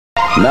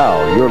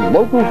Now, your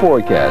local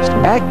forecast,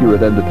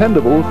 accurate and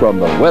dependable from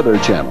the Weather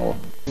Channel.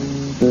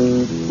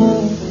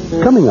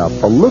 Coming up,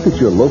 a look at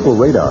your local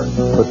radar.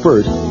 But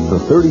first, the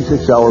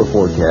 36-hour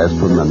forecast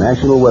from the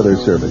National Weather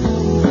Service.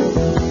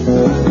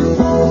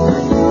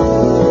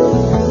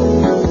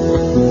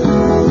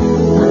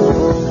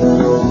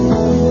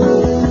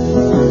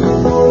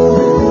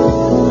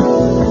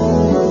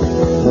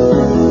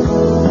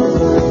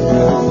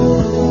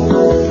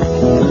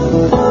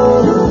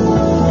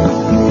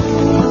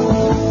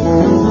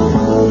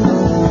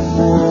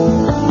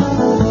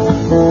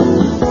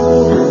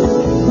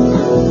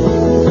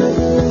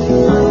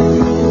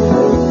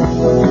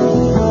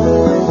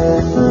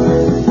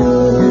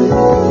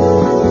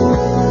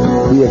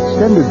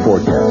 Extended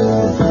forecast.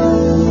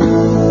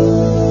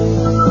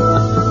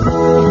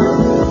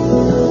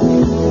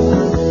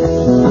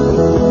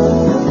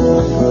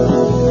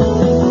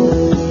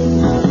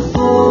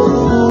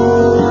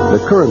 The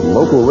current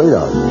local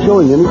radar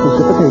showing any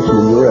precipitation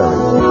in your area.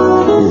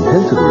 The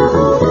intensity is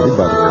indicated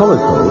by the color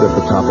code at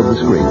the top of the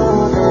screen.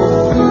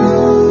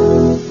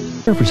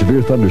 Prepare for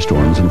severe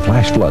thunderstorms and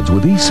flash floods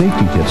with these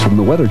safety tips from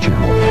the Weather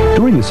Channel.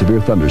 During a severe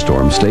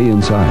thunderstorm, stay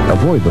inside.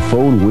 Avoid the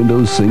phone,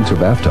 windows, sinks, or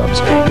bathtubs.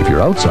 If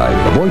you're outside,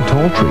 avoid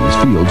tall trees,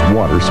 fields,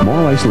 water,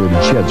 small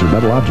isolated sheds, or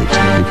metal objects.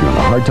 If you're in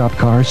a hardtop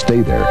car,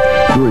 stay there.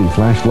 During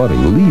flash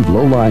flooding, leave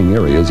low-lying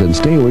areas and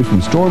stay away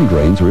from storm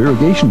drains or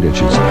irrigation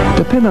ditches.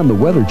 Depend on the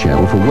Weather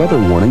Channel for weather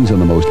warnings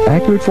and the most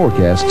accurate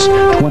forecasts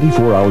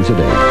 24 hours a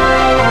day.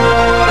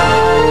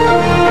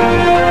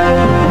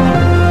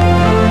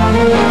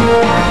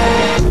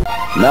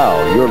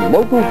 Now, your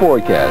local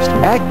forecast,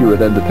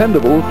 accurate and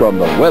dependable from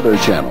the Weather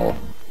Channel.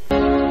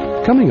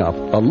 Coming up,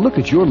 a look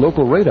at your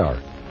local radar.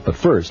 But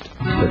first,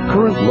 the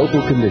current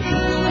local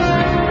conditions.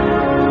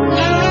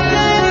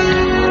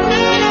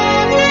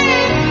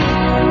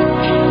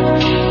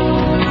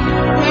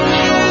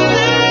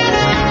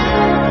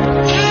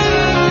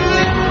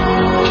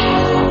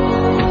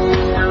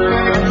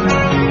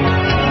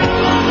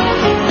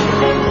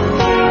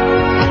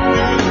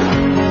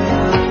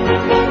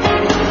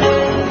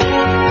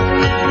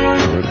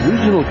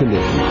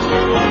 Conditions.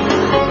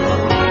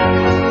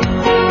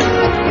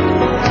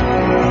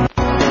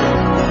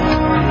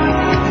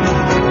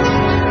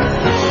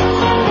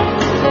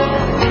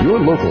 Your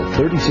local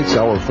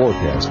 36-hour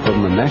forecast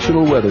from the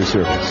National Weather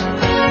Service.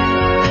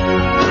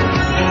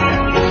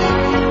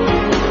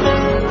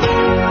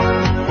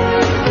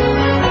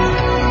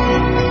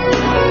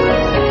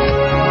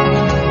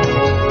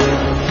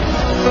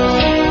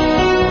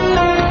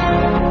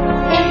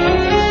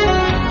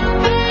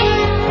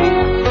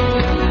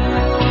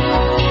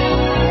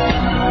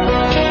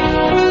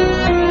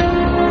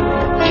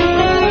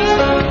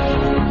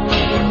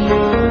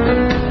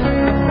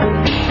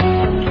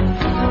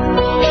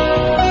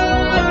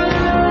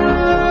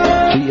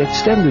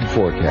 Extended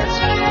forecast.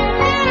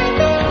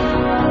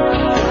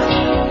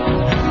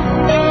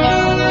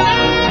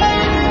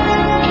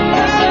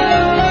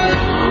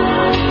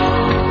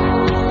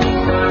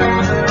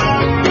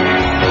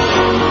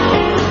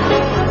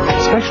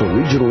 Special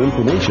regional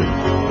information.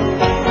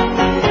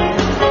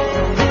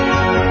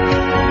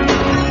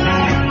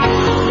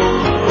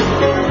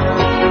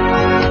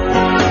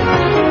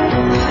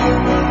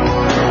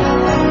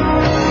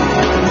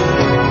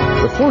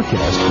 The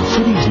forecast for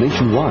cities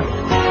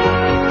nationwide.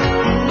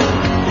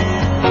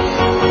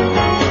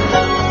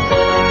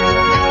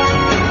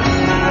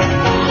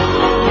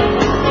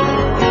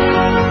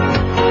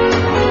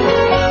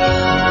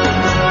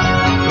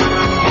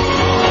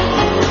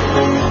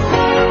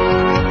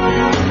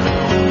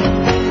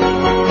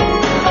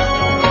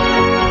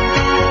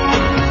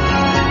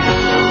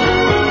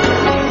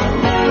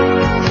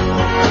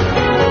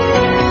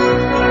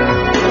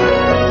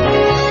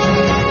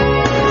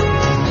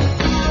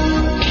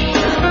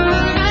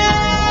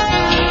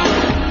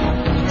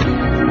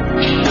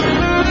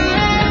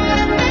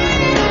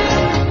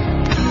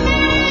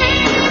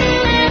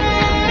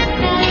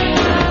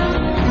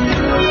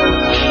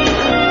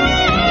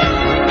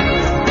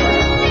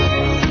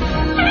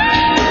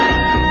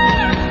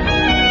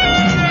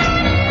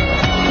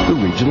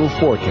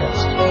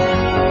 Forecast.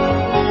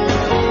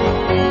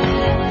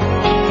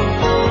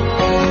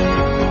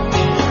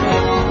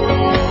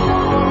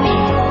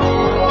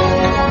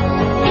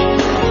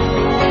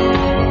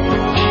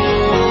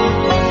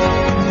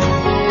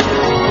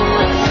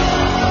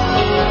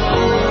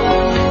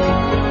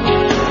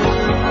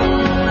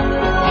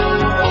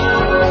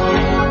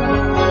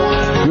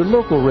 Your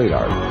local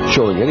radar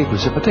showing any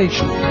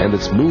precipitation and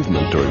its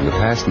movement during the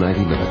past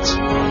 90 minutes.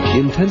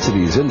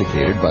 Intensity is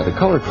indicated by the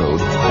color code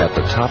at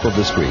the top of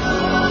the screen.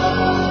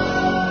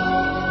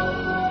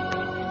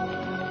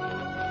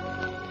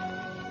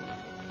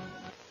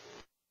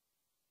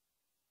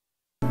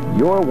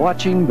 You're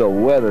watching the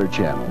Weather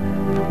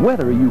Channel.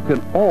 Weather you can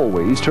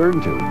always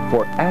turn to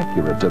for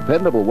accurate,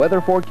 dependable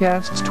weather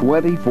forecasts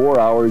 24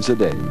 hours a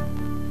day.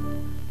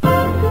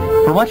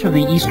 For much of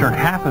the eastern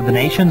half of the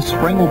nation,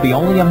 spring will be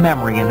only a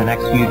memory in the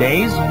next few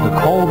days. The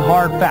cold,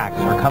 hard facts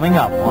are coming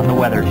up on the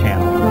Weather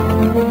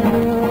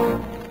Channel.